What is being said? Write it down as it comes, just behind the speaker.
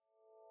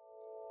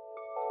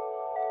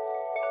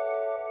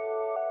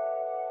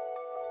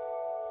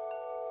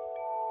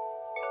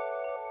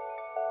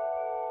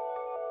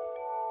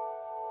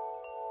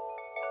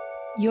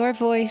Your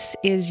voice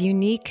is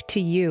unique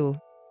to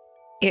you.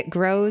 It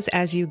grows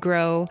as you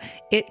grow.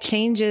 It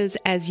changes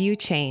as you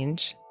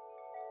change.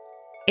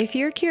 If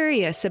you're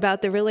curious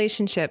about the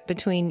relationship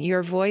between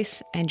your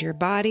voice and your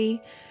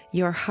body,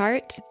 your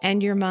heart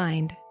and your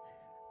mind,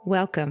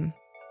 welcome.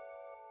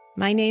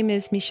 My name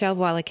is Michelle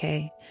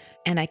Wallacay,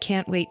 and I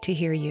can't wait to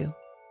hear you.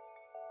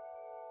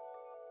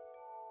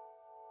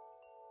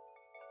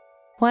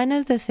 One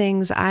of the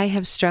things I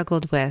have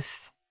struggled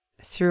with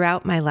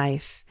throughout my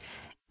life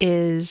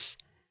is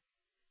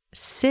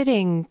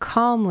sitting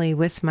calmly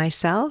with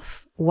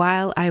myself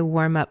while I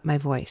warm up my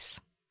voice.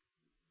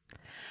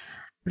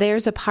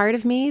 There's a part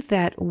of me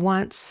that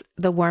wants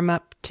the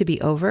warm-up to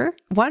be over,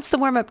 wants the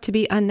warm-up to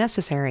be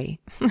unnecessary,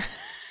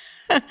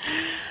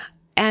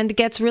 and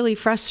gets really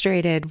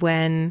frustrated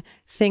when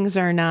things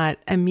are not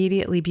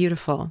immediately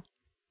beautiful.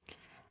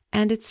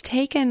 And it's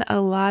taken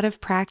a lot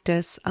of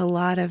practice, a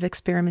lot of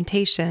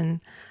experimentation,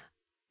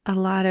 a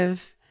lot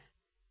of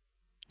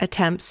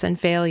attempts and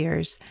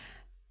failures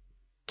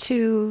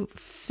to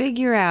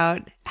figure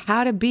out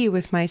how to be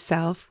with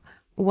myself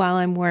while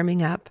I'm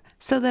warming up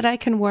so that I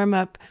can warm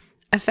up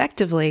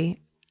effectively,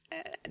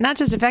 not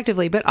just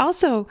effectively, but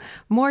also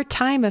more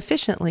time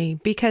efficiently,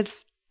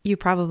 because you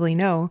probably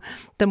know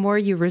the more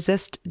you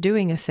resist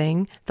doing a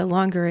thing, the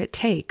longer it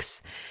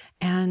takes.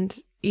 And,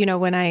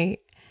 when I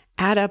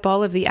add up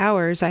all of the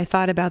hours I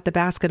thought about the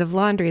basket of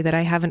laundry that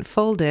I haven't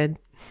folded.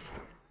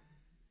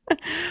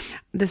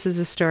 This is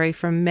a story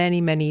from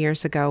many, many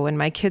years ago when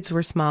my kids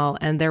were small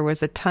and there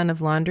was a ton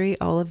of laundry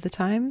all of the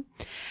time.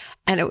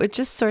 And it would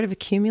just sort of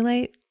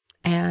accumulate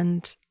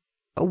and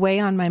weigh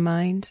on my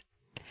mind.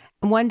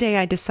 One day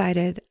I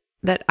decided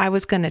that I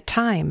was going to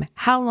time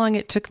how long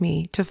it took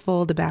me to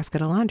fold a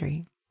basket of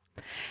laundry.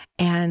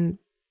 And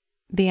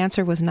the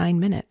answer was 9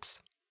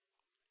 minutes.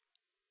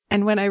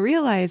 And when I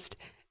realized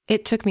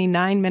it took me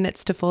 9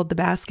 minutes to fold the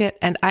basket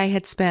and I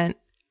had spent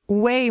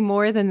way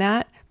more than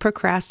that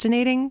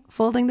procrastinating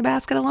folding the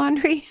basket of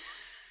laundry.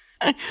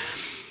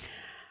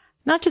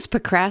 Not just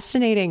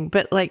procrastinating,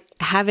 but like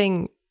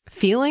having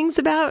feelings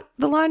about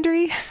the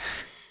laundry.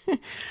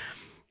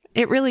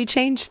 It really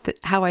changed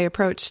how I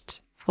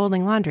approached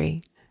folding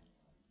laundry.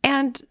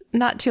 And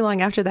not too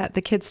long after that,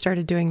 the kids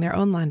started doing their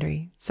own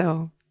laundry.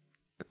 So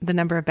the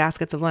number of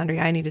baskets of laundry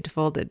I needed to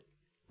fold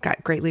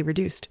got greatly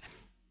reduced.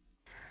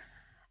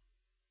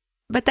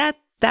 But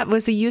that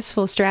was a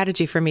useful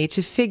strategy for me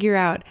to figure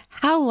out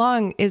how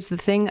long is the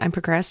thing I'm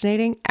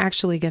procrastinating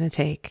actually going to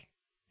take.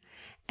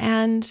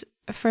 And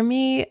for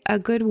me, a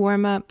good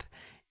warm-up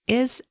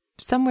is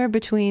somewhere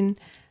between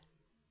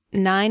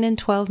 9 and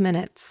 12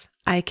 minutes.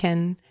 I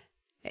can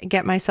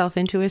get myself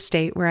into a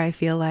state where I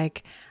feel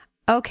like,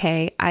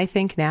 okay, I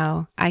think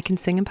now I can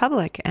sing in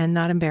public and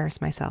not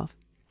embarrass myself.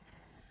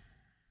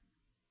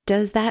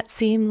 Does that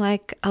seem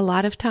like a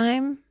lot of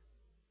time?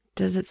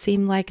 Does it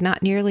seem like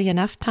not nearly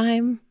enough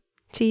time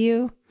to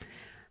you?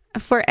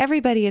 For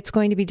everybody, it's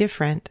going to be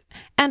different.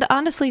 And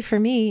honestly, for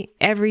me,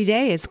 every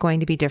day is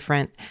going to be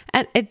different.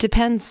 And it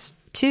depends,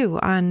 too,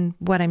 on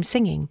what I'm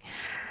singing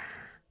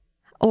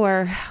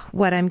or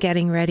what I'm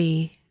getting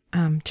ready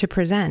to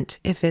present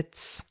if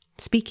it's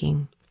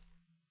speaking.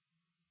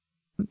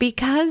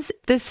 Because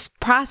this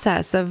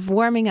process of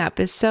warming up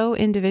is so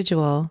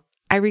individual,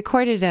 I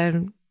recorded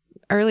an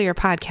earlier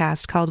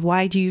podcast called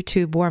Why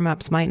YouTube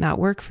Warm-Ups Might Not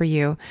Work for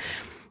You,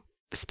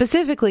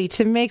 specifically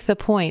to make the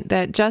point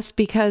that just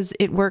because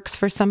it works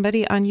for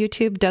somebody on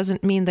YouTube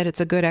doesn't mean that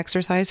it's a good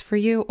exercise for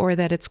you or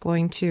that it's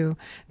going to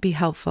be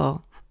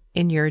helpful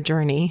in your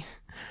journey.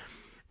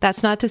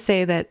 That's not to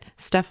say that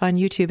stuff on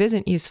YouTube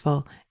isn't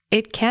useful.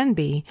 It can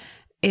be.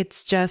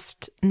 It's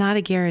just not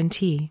a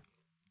guarantee.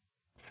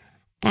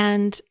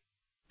 And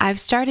I've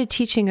started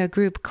teaching a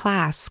group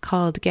class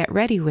called Get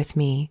Ready With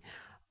Me,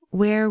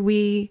 where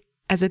we,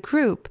 as a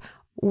group,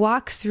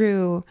 walk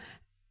through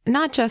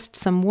not just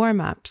some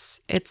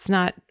warm-ups. It's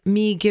not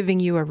me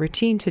giving you a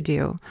routine to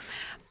do.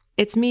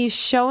 It's me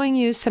showing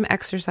you some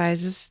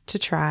exercises to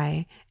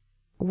try,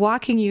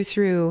 walking you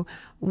through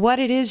what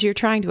it is you're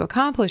trying to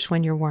accomplish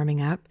when you're warming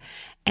up,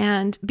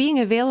 and being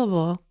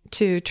available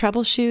to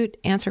troubleshoot,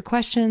 answer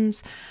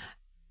questions,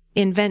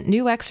 invent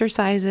new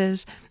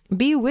exercises,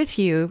 be with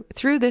you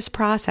through this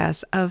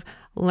process of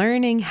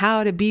learning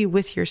how to be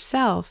with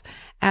yourself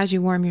as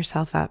you warm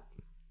yourself up.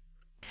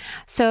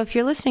 So if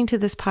you're listening to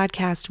this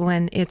podcast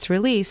when it's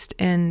released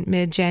in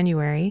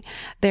mid-January,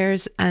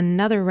 there's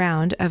another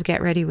round of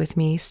Get Ready With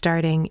Me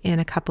starting in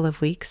a couple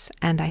of weeks.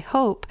 And I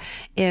hope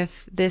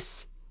if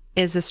this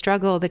is a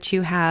struggle that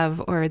you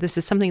have, or this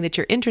is something that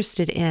you're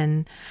interested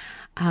in,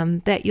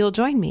 that you'll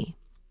join me.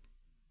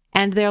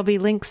 And there'll be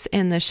links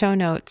in the show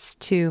notes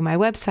to my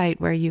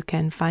website where you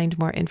can find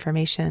more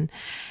information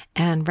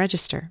and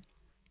register.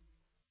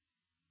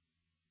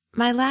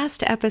 My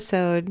last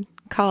episode,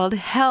 called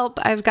Help,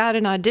 I've Got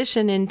an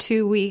Audition in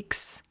 2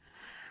 weeks,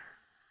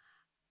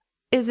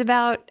 is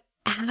about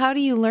how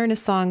do you learn a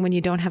song when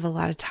you don't have a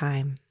lot of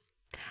time?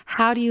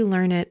 How do you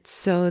learn it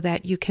so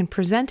that you can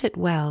present it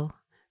well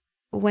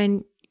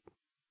when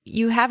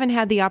you haven't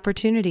had the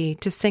opportunity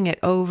to sing it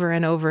over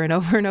and over and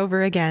over and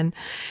over again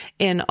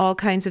in all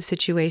kinds of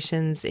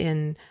situations,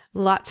 in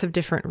lots of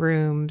different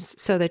rooms,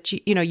 so that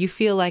you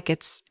feel like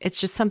it's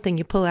just something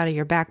you pull out of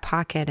your back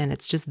pocket and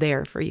it's just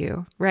there for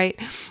you, right?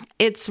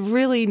 It's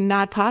really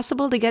not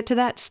possible to get to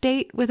that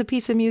state with a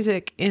piece of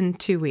music in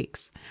 2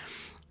 weeks.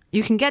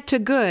 You can get to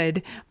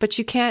good, but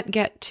you can't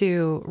get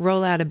to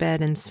roll out of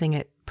bed and sing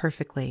it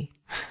perfectly.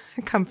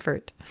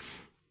 Comfort.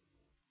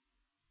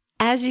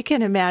 As you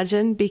can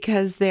imagine,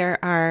 because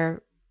there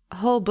are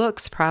whole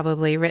books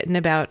probably written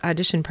about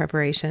audition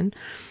preparation,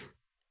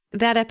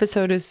 that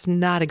episode is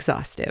not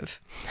exhaustive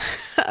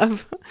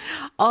of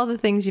all the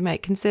things you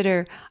might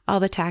consider, all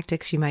the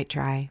tactics you might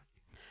try.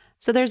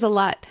 So there's a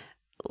lot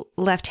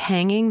left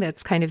hanging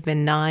that's kind of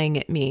been gnawing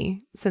at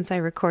me since I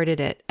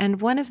recorded it.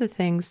 And one of the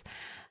things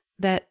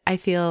that I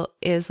feel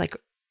is like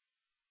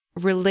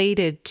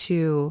related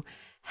to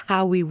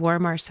how we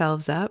warm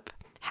ourselves up,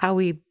 how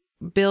we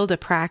build a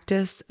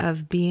practice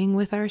of being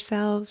with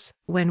ourselves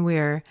when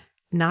we're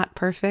not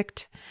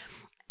perfect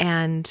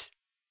and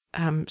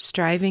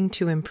striving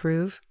to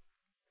improve,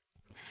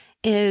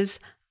 is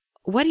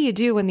what do you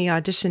do when the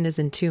audition is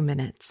in 2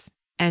 minutes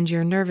and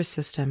your nervous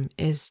system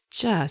is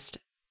just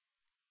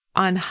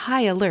on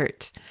high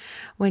alert?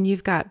 When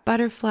you've got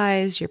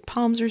butterflies, your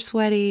palms are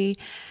sweaty,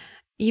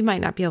 you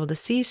might not be able to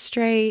see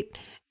straight,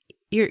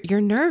 you're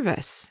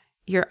nervous.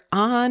 You're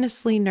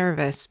honestly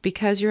nervous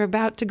because you're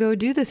about to go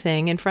do the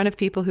thing in front of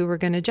people who are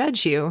going to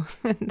judge you.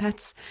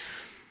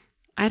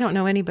 I don't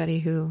know anybody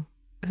who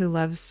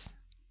loves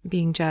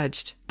being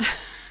judged.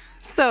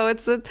 So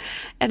it's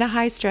in a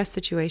high stress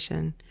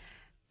situation.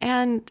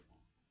 And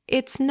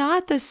it's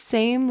not the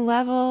same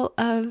level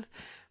of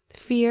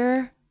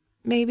fear,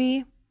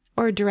 maybe,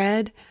 or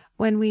dread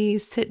when we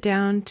sit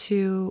down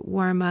to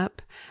warm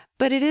up,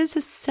 but it is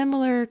a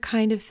similar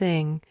kind of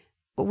thing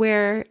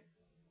where,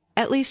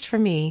 at least for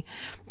me,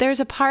 there's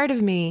a part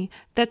of me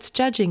that's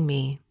judging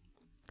me.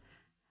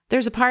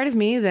 There's a part of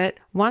me that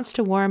wants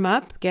to warm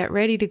up, get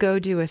ready to go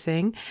do a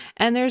thing.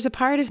 And there's a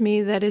part of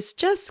me that is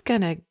just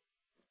going to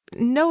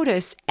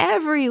notice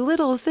every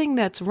little thing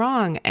that's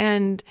wrong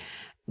and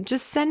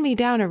just send me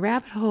down a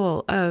rabbit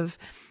hole of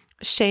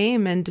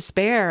shame and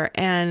despair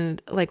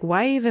and like,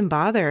 why even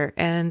bother?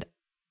 And,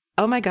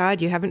 oh my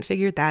God, you haven't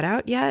figured that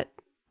out yet?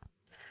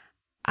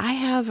 I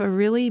have a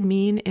really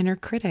mean inner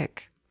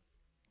critic.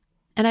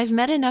 And I've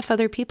met enough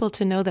other people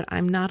to know that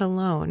I'm not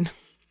alone.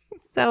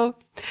 So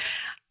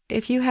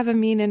if you have a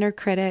mean inner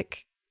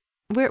critic,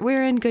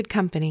 we're in good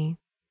company.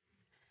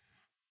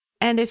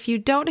 And if you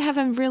don't have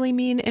a really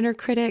mean inner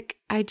critic,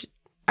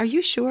 are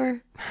you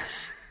sure?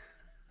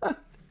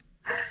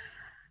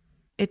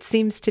 It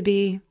seems to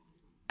be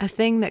a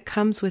thing that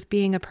comes with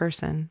being a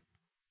person.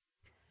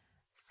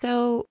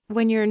 So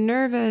when you're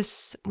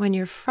nervous, when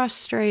you're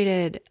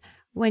frustrated,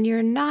 when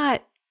you're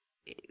not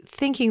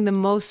thinking the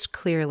most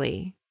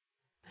clearly,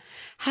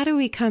 how do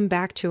we come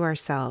back to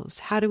ourselves?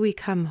 How do we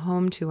come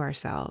home to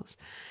ourselves?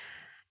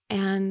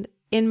 And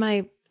in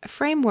my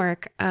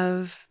framework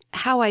of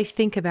how I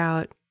think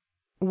about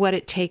what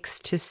it takes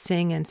to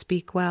sing and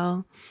speak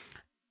well,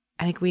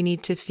 I think we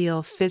need to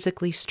feel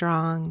physically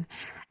strong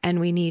and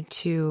we need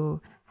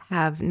to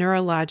have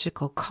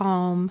neurological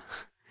calm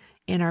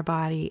in our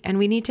body and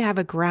we need to have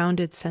a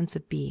grounded sense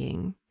of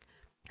being.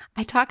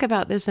 I talk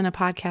about this in a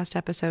podcast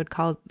episode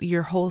called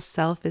Your Whole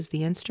Self is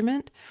the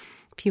Instrument.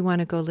 If you want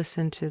to go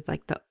listen to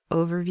like the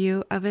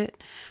overview of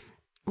it.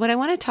 What I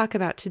want to talk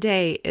about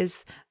today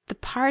is the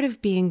part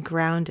of being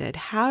grounded.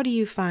 How do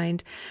you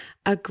find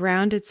a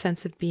grounded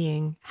sense of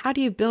being? How do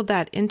you build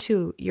that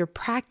into your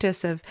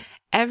practice of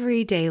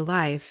everyday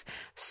life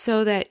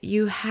so that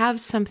you have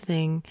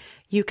something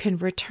you can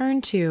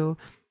return to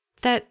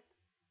that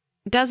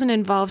doesn't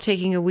involve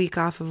taking a week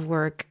off of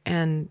work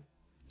and,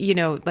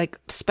 like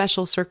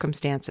special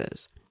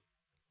circumstances?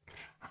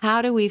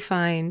 How do we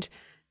find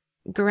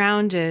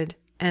grounded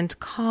and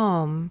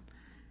calm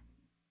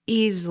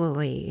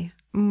easily,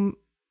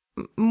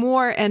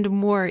 more and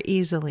more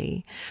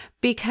easily,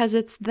 because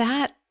it's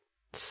that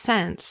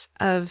sense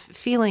of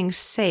feeling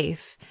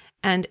safe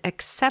and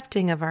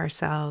accepting of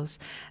ourselves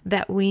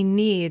that we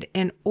need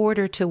in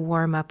order to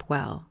warm up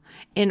well,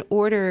 in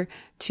order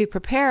to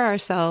prepare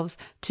ourselves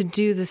to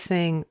do the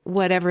thing,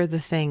 whatever the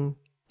thing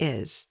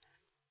is.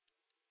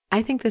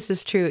 I think this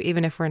is true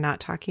even if we're not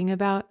talking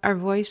about our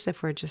voice,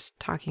 if we're just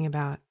talking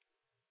about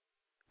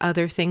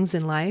other things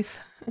in life,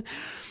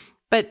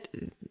 but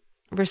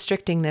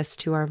restricting this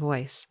to our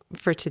voice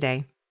for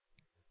today.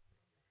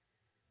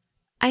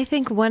 I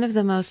think one of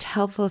the most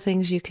helpful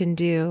things you can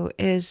do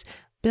is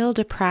build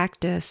a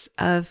practice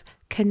of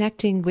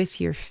connecting with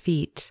your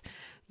feet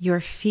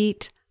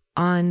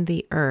on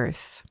the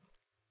earth.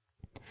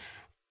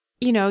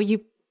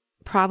 You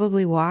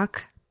probably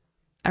walk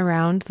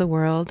around the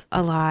world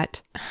a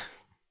lot.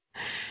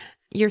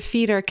 Your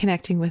feet are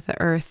connecting with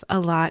the earth a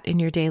lot in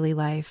your daily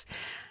life.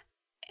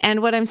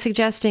 And what I'm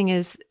suggesting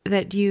is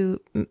that you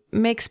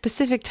make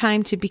specific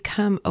time to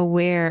become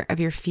aware of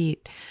your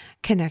feet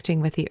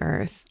connecting with the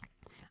earth.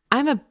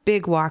 I'm a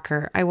big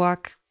walker. I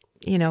walk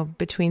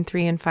between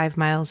 3 and 5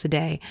 miles a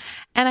day.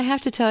 And I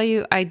have to tell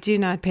you, I do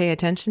not pay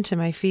attention to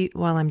my feet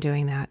while I'm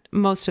doing that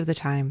most of the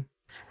time.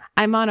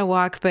 I'm on a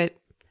walk, but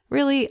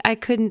really, I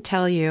couldn't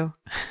tell you.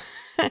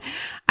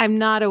 I'm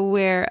not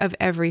aware of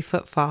every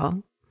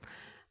footfall,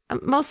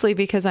 mostly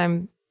because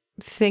I'm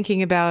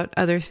thinking about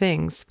other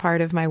things.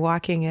 Part of my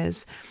walking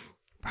is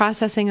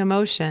processing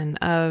emotion,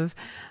 of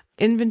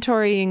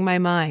inventorying my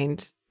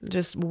mind,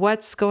 just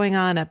what's going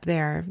on up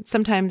there.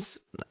 Sometimes,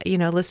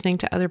 listening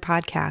to other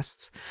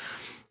podcasts.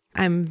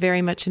 I'm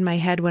very much in my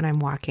head when I'm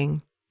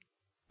walking,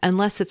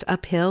 unless it's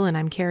uphill and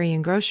I'm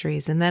carrying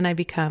groceries. And then I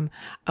become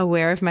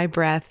aware of my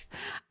breath,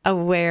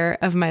 aware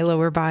of my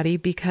lower body,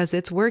 because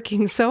it's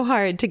working so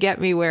hard to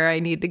get me where I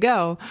need to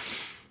go.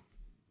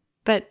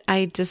 But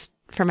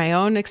from my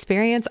own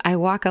experience, I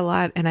walk a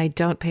lot and I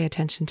don't pay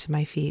attention to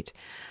my feet.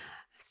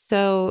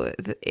 So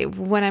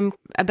when I'm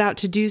about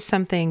to do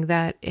something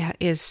that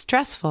is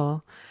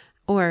stressful,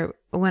 or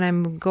when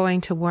I'm going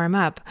to warm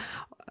up,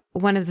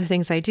 one of the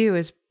things I do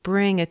is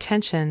bring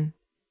attention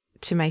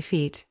to my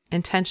feet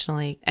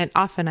intentionally. And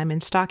often I'm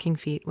in stocking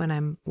feet when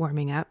I'm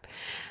warming up.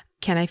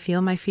 Can I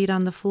feel my feet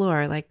on the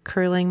floor, like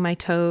curling my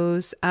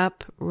toes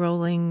up,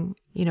 rolling,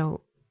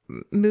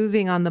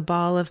 moving on the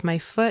ball of my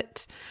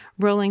foot,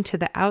 rolling to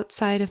the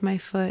outside of my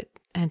foot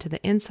and to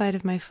the inside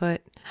of my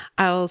foot.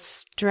 I'll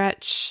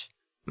stretch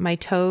my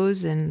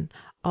toes in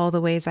all the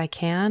ways I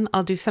can.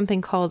 I'll do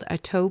something called a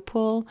toe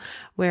pull,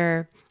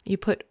 where you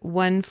put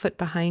one foot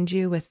behind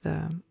you with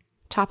the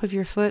top of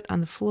your foot on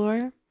the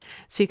floor,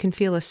 so you can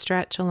feel a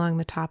stretch along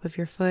the top of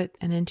your foot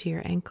and into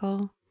your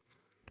ankle.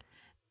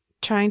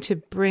 Trying to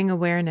bring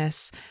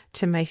awareness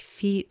to my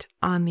feet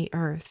on the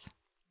earth.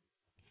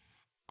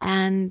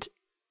 And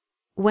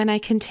when I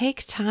can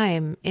take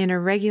time in a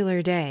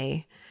regular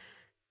day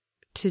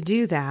to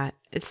do that,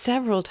 it's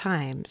several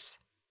times,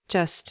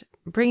 just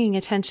bringing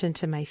attention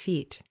to my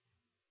feet,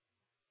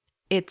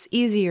 it's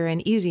easier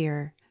and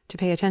easier to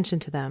pay attention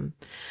to them.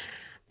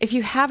 If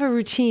you have a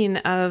routine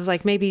of,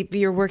 like, maybe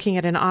you're working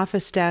at an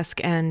office desk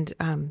and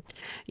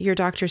your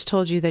doctor's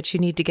told you that you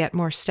need to get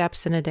more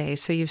steps in a day,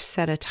 so you've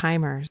set a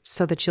timer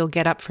so that you'll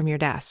get up from your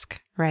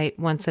desk, right,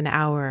 once an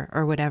hour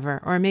or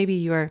whatever. Or maybe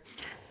you're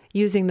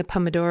using the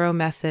Pomodoro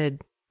method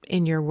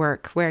in your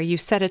work, where you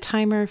set a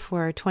timer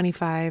for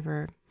 25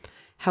 or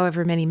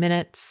however many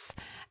minutes.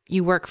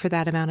 You work for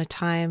that amount of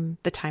time,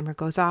 the timer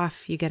goes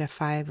off, you get a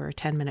 5 or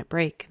 10-minute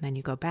break, and then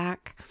you go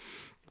back,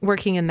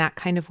 working in that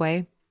kind of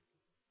way.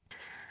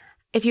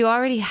 If you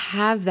already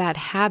have that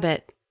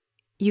habit,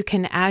 you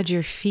can add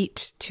your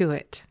feet to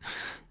it.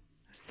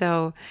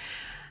 So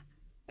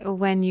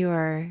when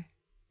you're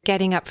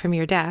getting up from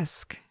your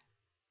desk,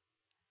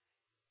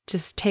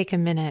 just take a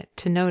minute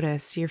to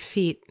notice your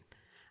feet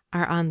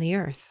are on the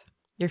earth.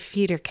 Your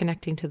feet are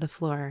connecting to the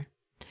floor.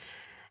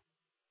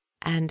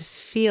 And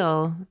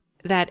feel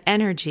that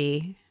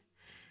energy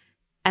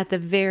at the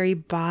very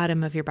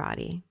bottom of your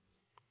body.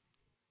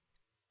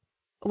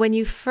 When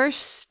you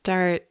first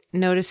start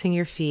noticing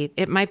your feet,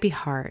 it might be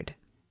hard.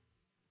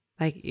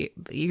 Like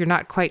you're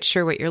not quite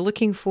sure what you're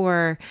looking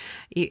for.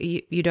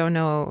 You don't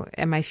know,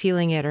 am I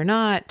feeling it or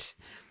not?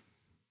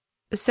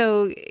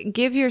 So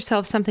give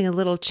yourself something a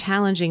little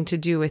challenging to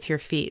do with your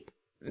feet.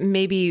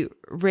 Maybe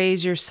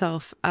raise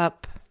yourself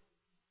up,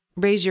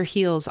 raise your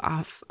heels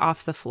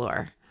off the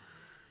floor.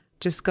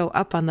 Just go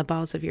up on the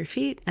balls of your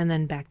feet and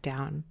then back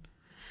down.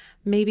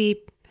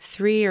 Maybe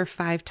 3 or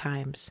 5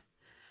 times.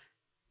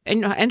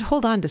 And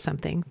hold on to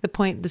something. The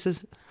point, this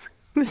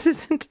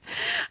isn't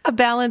a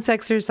balance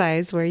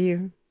exercise where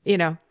you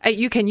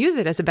can use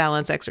it as a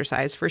balance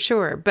exercise for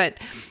sure. But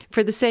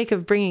for the sake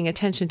of bringing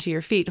attention to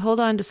your feet, hold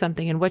on to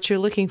something. And what you're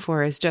looking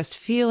for is just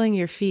feeling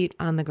your feet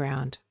on the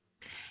ground,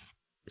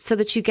 so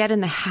that you get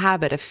in the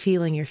habit of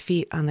feeling your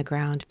feet on the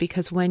ground.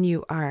 Because when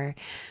you are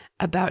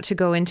about to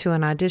go into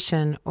an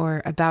audition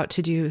or about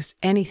to do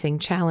anything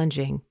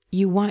challenging,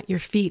 you want your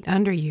feet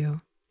under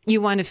you. You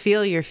want to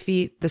feel your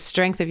feet, the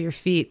strength of your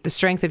feet, the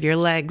strength of your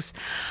legs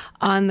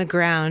on the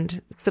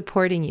ground,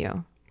 supporting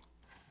you.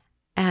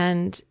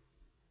 And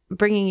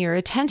bringing your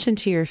attention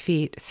to your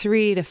feet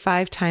 3 to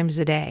 5 times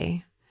a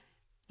day,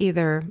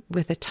 either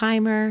with a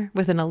timer,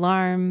 with an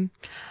alarm,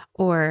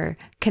 or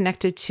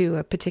connected to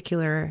a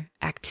particular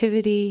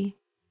activity,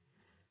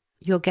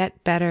 you'll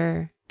get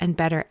better and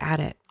better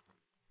at it.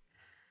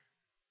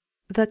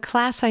 The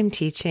class I'm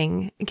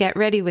teaching, Get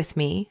Ready With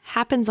Me,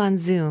 happens on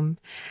Zoom,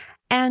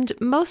 and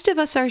most of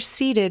us are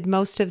seated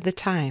most of the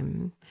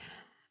time.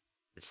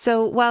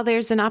 So while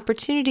there's an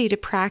opportunity to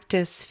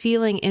practice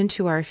feeling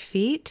into our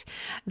feet,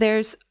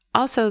 there's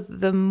also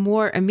the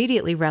more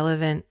immediately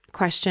relevant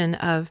question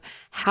of,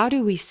 how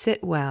do we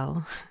sit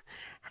well?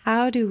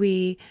 How do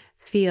we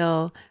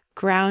feel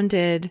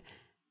grounded,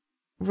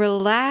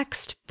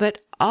 relaxed,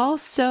 but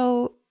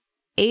also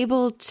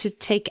able to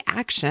take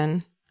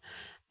action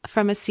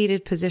from a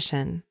seated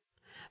position?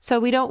 So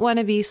we don't want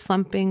to be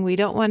slumping. We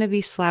don't want to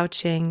be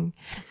slouching.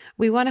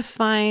 We want to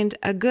find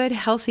a good,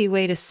 healthy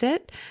way to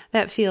sit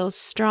that feels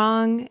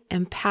strong,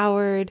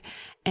 empowered,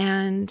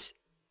 and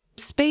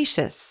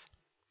spacious.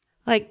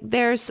 Like,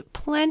 there's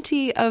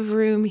plenty of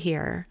room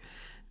here.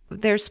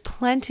 There's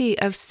plenty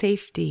of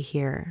safety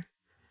here.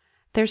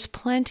 There's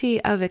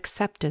plenty of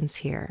acceptance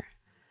here.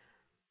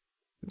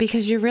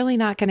 Because you're really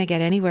not going to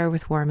get anywhere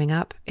with warming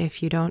up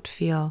if you don't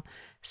feel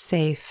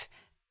safe,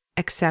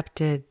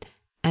 accepted,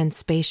 and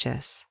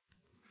spacious.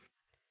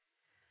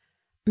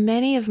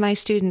 Many of my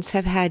students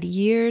have had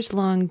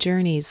years-long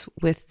journeys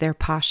with their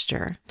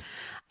posture,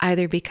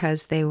 either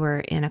because they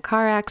were in a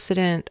car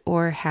accident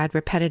or had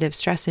repetitive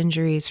stress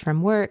injuries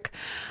from work,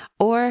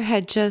 or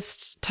had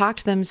just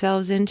talked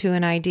themselves into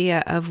an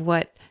idea of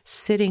what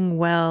sitting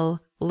well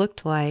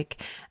looked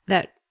like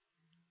that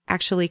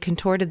actually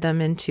contorted them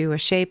into a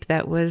shape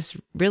that was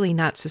really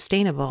not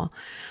sustainable.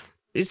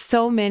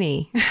 So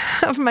many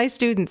of my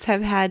students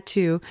have had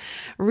to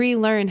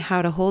relearn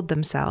how to hold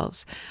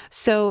themselves.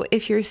 So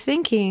if you're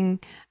thinking,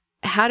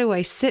 how do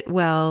I sit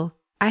well?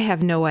 I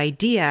have no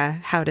idea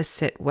how to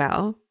sit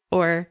well.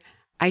 Or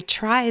I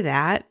try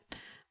that.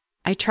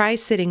 I try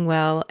sitting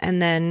well,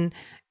 and then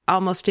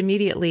almost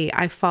immediately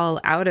I fall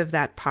out of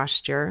that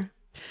posture.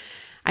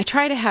 I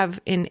try to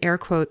have, in air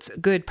quotes,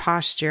 good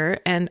posture,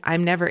 and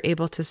I'm never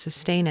able to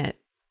sustain it.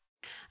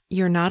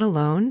 You're not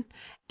alone.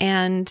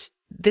 And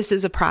this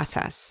is a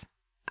process,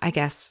 I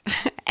guess.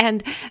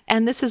 and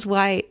this is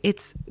why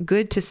it's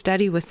good to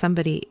study with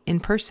somebody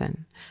in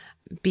person,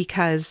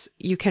 because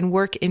you can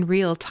work in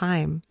real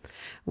time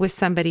with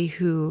somebody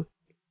who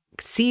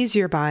sees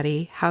your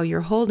body, how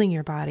you're holding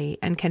your body,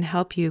 and can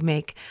help you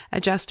make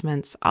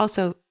adjustments.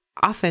 Also,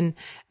 often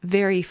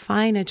very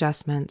fine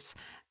adjustments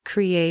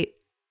create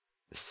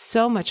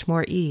so much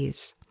more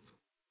ease.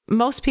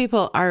 Most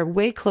people are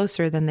way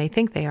closer than they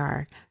think they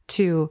are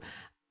to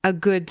a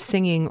good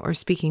singing or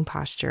speaking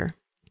posture.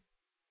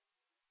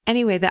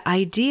 Anyway, the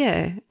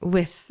idea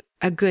with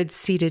a good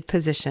seated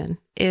position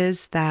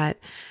is that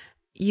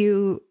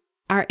you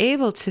are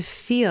able to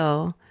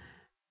feel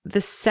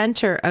the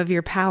center of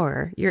your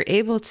power. You're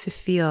able to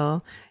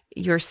feel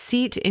your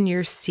seat in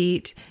your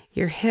seat.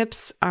 Your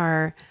hips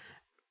are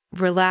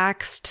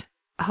relaxed,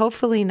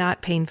 hopefully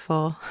not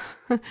painful,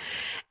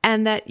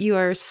 and that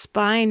your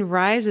spine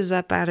rises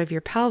up out of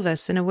your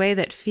pelvis in a way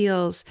that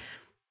feels,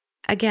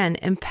 again,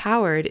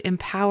 empowered,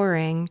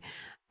 empowering,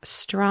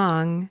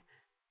 strong,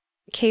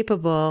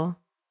 capable,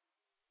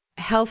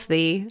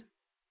 healthy,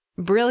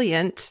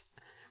 brilliant.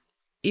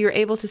 You're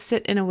able to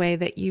sit in a way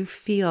that you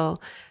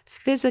feel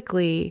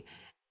physically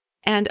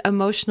and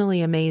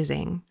emotionally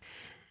amazing.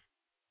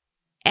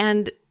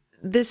 And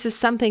this is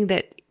something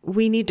that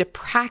we need to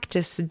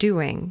practice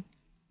doing.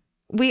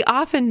 We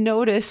often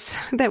notice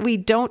that we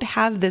don't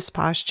have this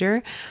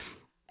posture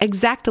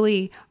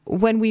exactly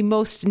when we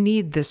most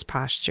need this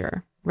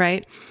posture,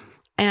 right?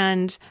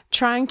 And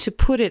trying to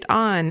put it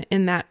on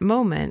in that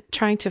moment,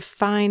 trying to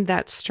find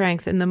that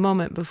strength in the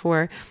moment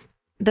before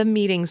the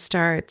meeting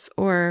starts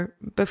or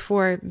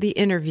before the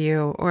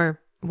interview or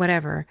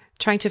whatever,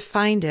 trying to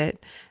find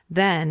it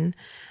then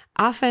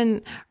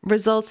often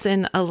results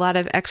in a lot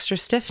of extra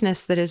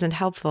stiffness that isn't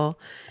helpful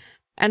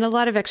and a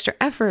lot of extra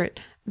effort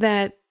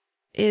that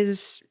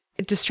is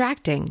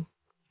distracting.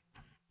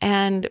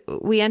 And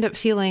we end up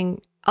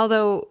feeling,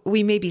 although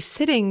we may be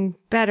sitting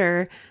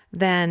better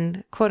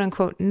than quote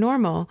unquote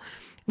normal,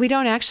 we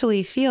don't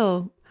actually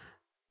feel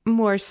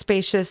more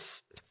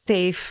spacious,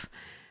 safe,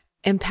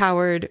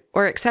 empowered,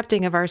 or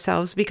accepting of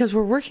ourselves because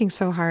we're working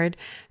so hard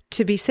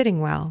to be sitting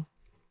well.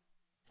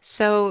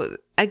 So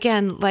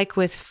again, like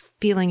with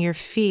feeling your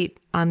feet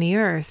on the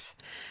earth,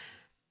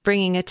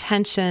 bringing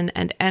attention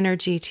and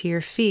energy to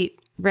your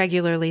feet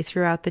regularly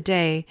throughout the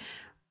day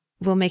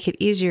will make it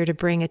easier to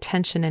bring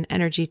attention and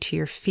energy to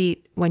your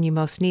feet when you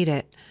most need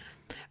it.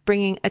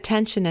 Bringing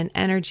attention and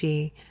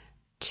energy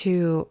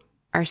to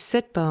our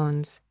sit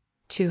bones,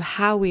 to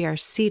how we are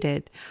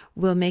seated,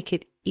 will make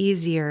it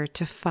easier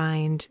to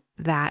find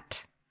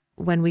that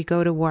when we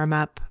go to warm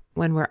up,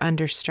 when we're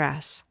under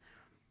stress.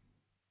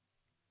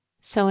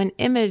 So an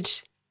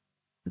image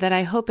that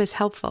I hope is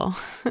helpful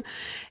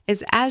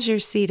is as you're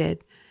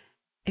seated,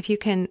 if you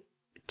can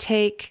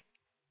take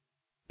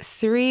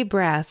 3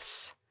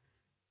 breaths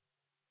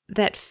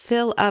that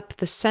fill up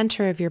the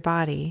center of your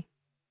body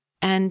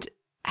and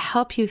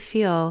help you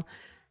feel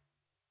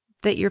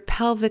that your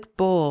pelvic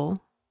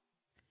bowl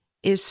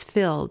is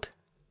filled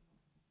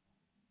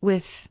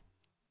with,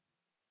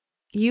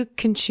 you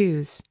can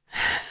choose.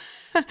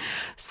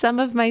 Some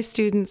of my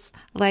students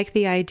like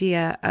the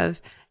idea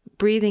of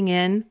breathing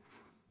in,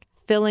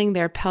 filling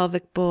their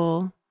pelvic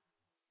bowl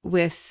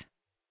with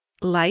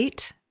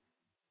light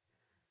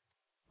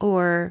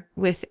or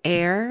with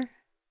air,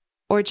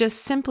 or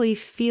just simply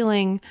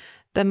feeling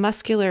the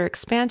muscular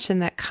expansion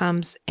that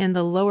comes in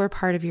the lower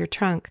part of your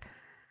trunk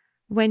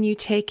when you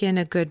take in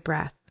a good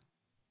breath.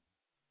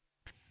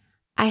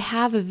 I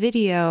have a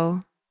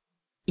video,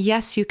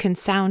 Yes, You Can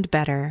Sound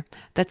Better,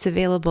 that's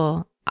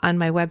available on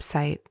my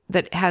website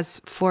that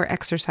has 4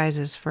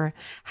 exercises for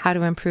how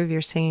to improve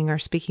your singing or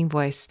speaking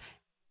voice.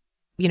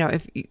 You know,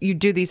 if you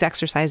do these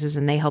exercises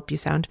and they help you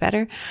sound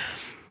better.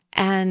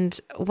 And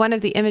one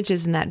of the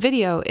images in that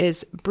video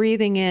is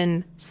breathing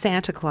in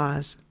Santa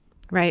Claus,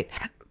 right?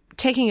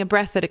 Taking a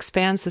breath that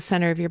expands the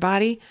center of your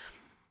body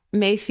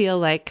may feel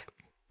like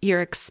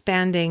you're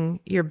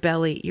expanding your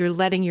belly. You're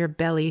letting your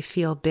belly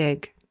feel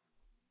big.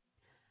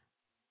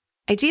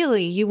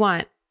 Ideally, you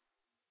want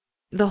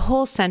the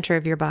whole center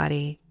of your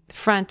body,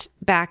 front,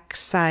 back,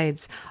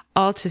 sides,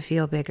 all to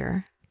feel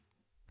bigger.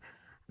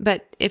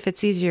 But if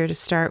it's easier to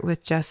start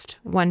with just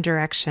one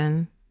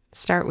direction,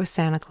 start with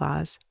Santa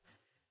Claus.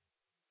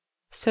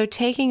 So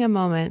taking a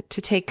moment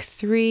to take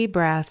 3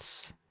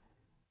 breaths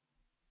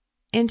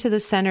into the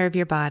center of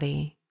your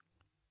body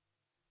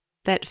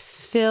that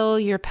fill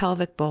your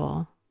pelvic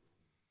bowl,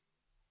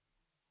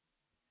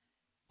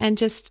 and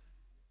just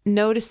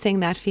noticing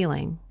that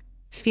feeling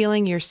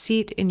your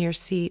seat in your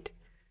seat,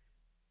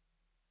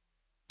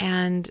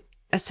 and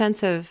a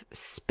sense of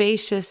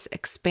spacious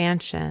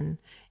expansion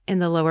in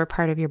the lower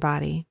part of your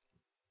body.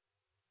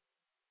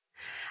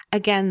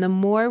 Again, the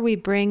more we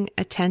bring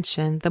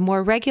attention, the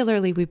more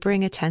regularly we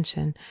bring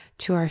attention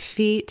to our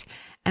feet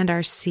and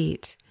our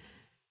seat,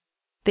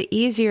 the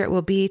easier it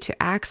will be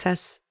to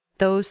access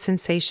those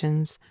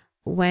sensations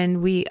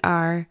when we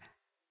are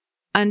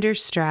under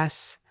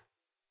stress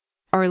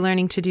or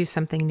learning to do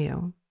something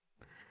new.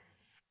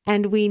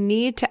 And we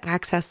need to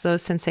access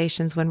those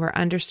sensations when we're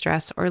under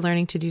stress or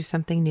learning to do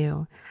something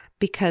new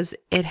because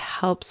it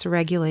helps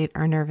regulate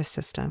our nervous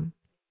system.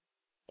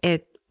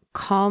 It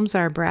calms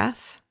our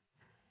breath.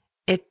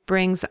 It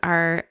brings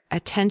our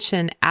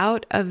attention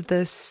out of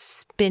the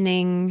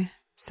spinning,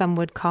 some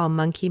would call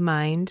monkey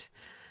mind,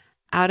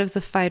 out of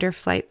the fight or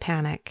flight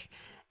panic,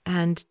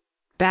 and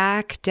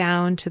back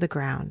down to the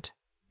ground,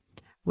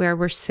 where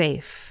we're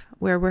safe,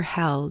 where we're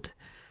held,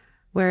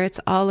 where it's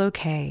all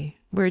okay.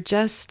 We're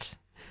just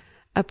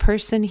a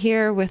person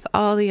here with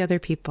all the other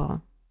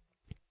people.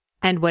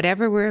 And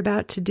whatever we're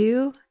about to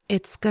do,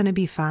 it's going to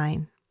be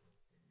fine.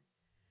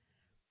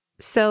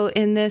 So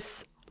in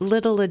this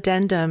little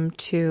addendum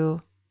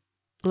to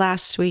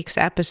last week's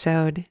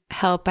episode,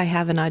 Help, I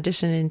Have an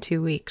Audition in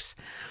 2 weeks.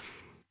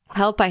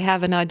 Help, I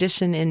Have an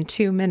Audition in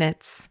 2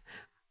 minutes.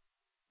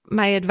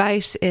 My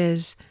advice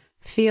is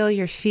feel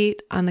your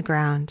feet on the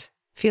ground.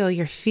 Feel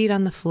your feet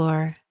on the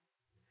floor.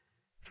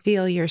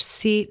 Feel your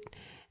seat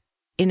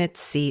in its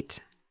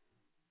seat.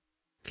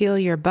 Feel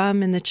your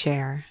bum in the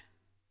chair.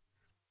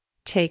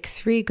 Take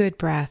 3 good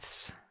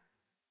breaths,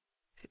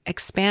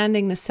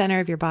 expanding the center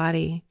of your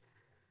body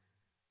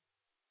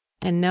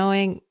and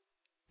knowing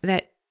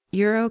that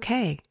you're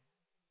okay.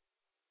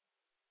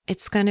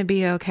 It's going to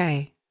be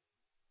okay.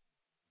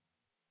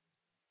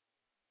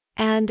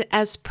 And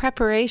as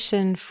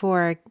preparation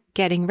for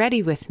getting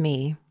ready with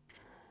me,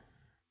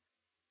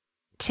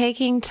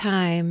 taking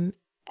time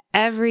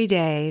every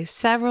day,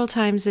 several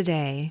times a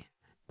day,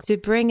 to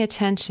bring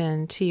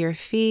attention to your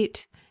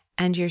feet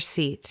and your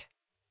seat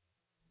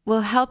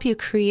will help you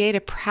create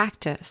a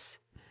practice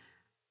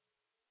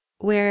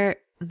where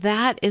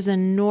that is a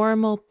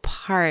normal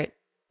part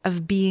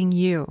of being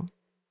you.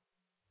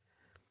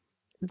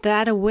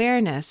 That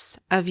awareness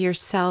of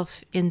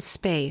yourself in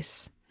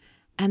space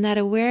and that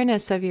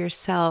awareness of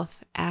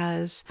yourself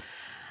as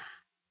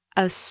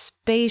a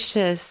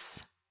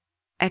spacious,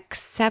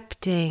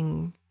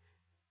 accepting,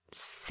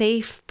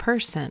 safe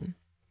person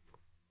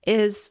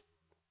is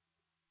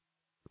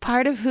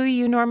part of who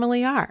you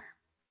normally are.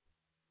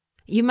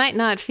 You might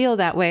not feel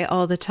that way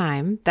all the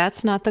time.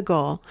 That's not the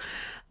goal.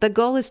 The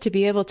goal is to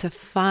be able to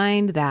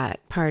find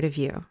that part of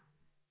you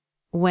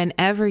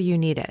whenever you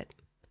need it.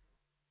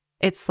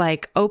 It's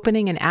like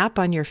opening an app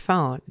on your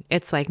phone.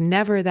 It's like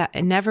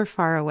never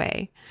far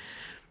away.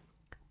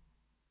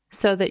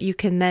 So that you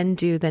can then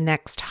do the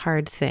next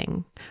hard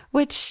thing,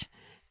 which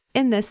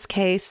in this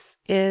case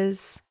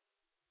is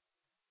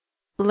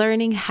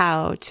learning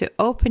how to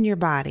open your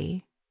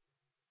body,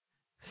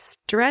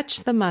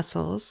 stretch the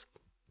muscles,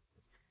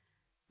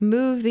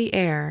 move the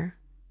air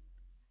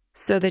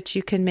so that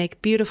you can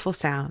make beautiful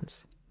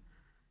sounds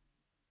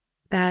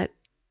that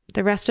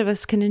the rest of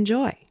us can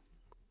enjoy.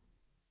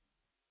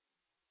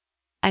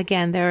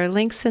 Again, there are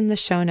links in the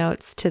show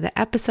notes to the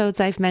episodes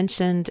I've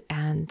mentioned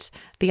and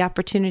the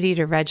opportunity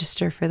to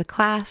register for the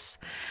class.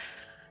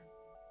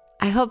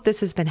 I hope this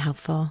has been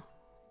helpful.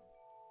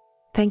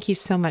 Thank you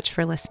so much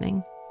for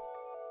listening.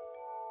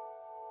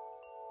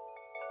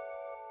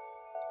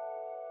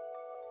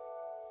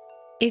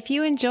 If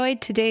you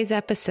enjoyed today's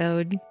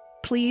episode,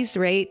 please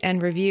rate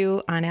and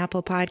review on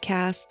Apple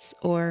Podcasts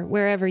or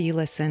wherever you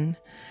listen.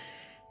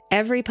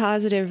 Every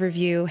positive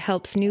review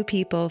helps new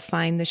people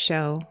find the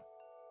show.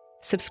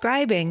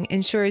 Subscribing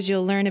ensures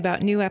you'll learn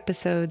about new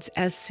episodes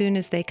as soon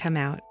as they come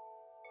out.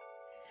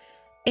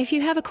 If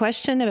you have a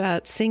question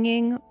about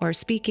singing or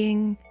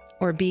speaking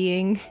or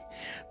being,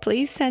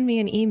 please send me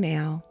an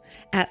email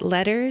at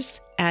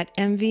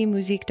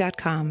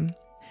letters@mvmusique.com.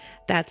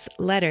 That's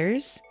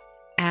letters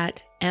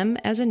at M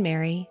as in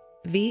Mary,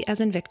 V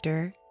as in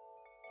Victor,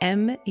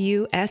 MUSIK.com.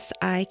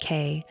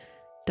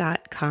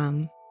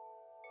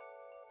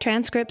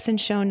 Transcripts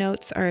and show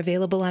notes are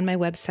available on my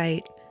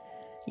website.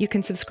 You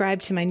can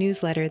subscribe to my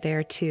newsletter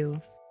there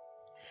too.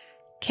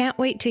 Can't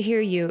Wait to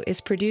Hear You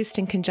is produced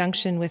in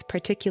conjunction with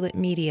Particulate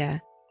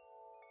Media.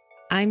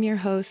 I'm your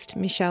host,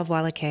 Michelle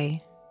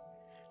Voilacay.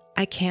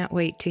 I can't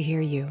wait to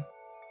hear you.